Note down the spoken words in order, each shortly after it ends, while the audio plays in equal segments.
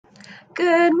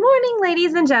Good morning,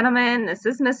 ladies and gentlemen. This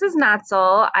is Mrs.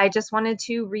 Notzel. I just wanted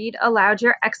to read aloud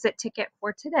your exit ticket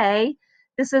for today.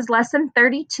 This is lesson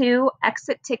 32,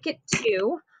 exit ticket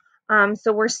 2.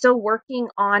 So we're still working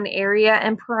on area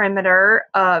and perimeter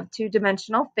of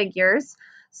two-dimensional figures.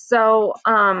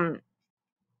 Of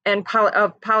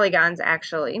polygons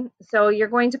actually. So you're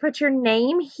going to put your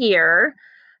name here.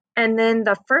 And then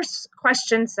the first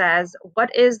question says,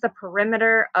 what is the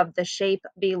perimeter of the shape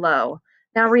below?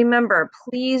 Now remember,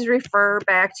 please refer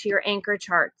back to your anchor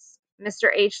charts. Mr.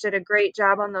 H did a great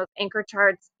job on those anchor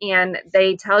charts, and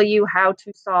they tell you how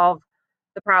to solve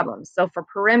the problems. So for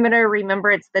perimeter,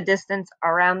 remember it's the distance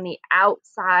around the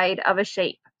outside of a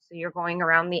shape. So you're going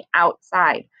around the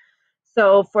outside.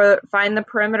 So find the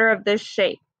perimeter of this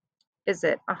shape. Is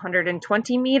it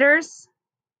 120 meters,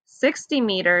 60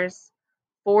 meters,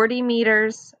 40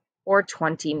 meters, or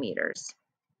 20 meters?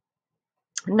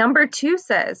 Number 2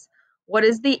 says, what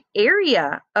is the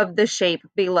area of the shape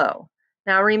below?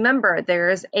 Now remember,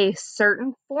 there is a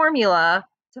certain formula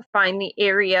to find the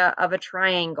area of a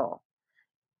triangle.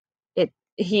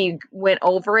 He went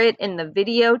over it in the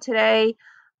video today,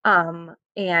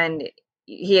 and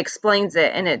he explains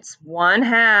it, and it's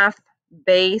 1/2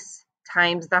 base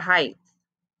times the height.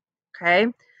 Okay,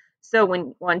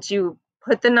 so once you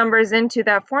put the numbers into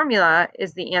that formula,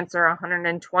 is the answer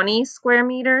 120 square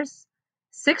meters,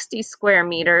 60 square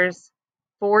meters,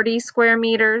 40 square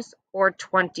meters, or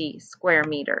 20 square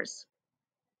meters?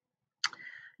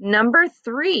 Number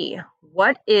 3,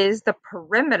 what is the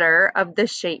perimeter of the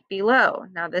shape below?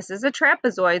 Now this is a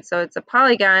trapezoid, so it's a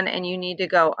polygon, and you need to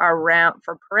go around.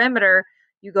 For perimeter,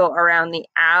 you go around the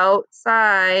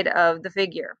outside of the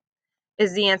figure.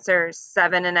 Is the answer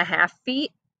 7.5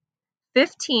 feet,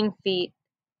 15 feet,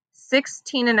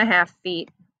 16.5 feet,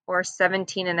 or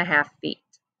 17.5 feet?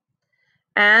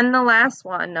 And the last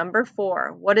one, number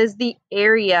 4, what is the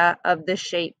area of the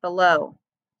shape below?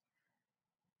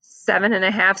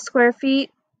 7.5 square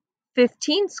feet,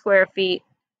 15 square feet,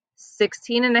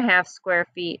 16.5 square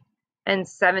feet, and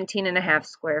 17.5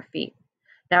 square feet.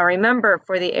 Now remember,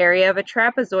 for the area of a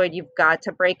trapezoid, you've got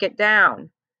to break it down.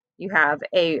 You have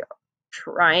a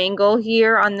triangle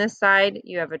here on this side,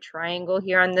 you have a triangle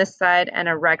here on this side, and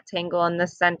a rectangle in the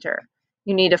center.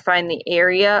 You need to find the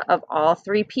area of all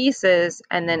 3 pieces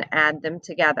and then add them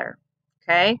together.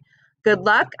 Okay? Good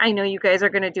luck. I know you guys are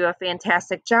going to do a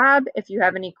fantastic job. If you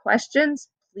have any questions,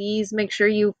 please make sure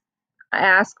you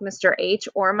ask Mr. H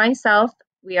or myself.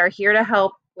 We are here to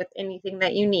help with anything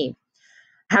that you need.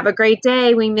 Have a great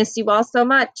day. We miss you all so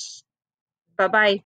much. Bye-bye.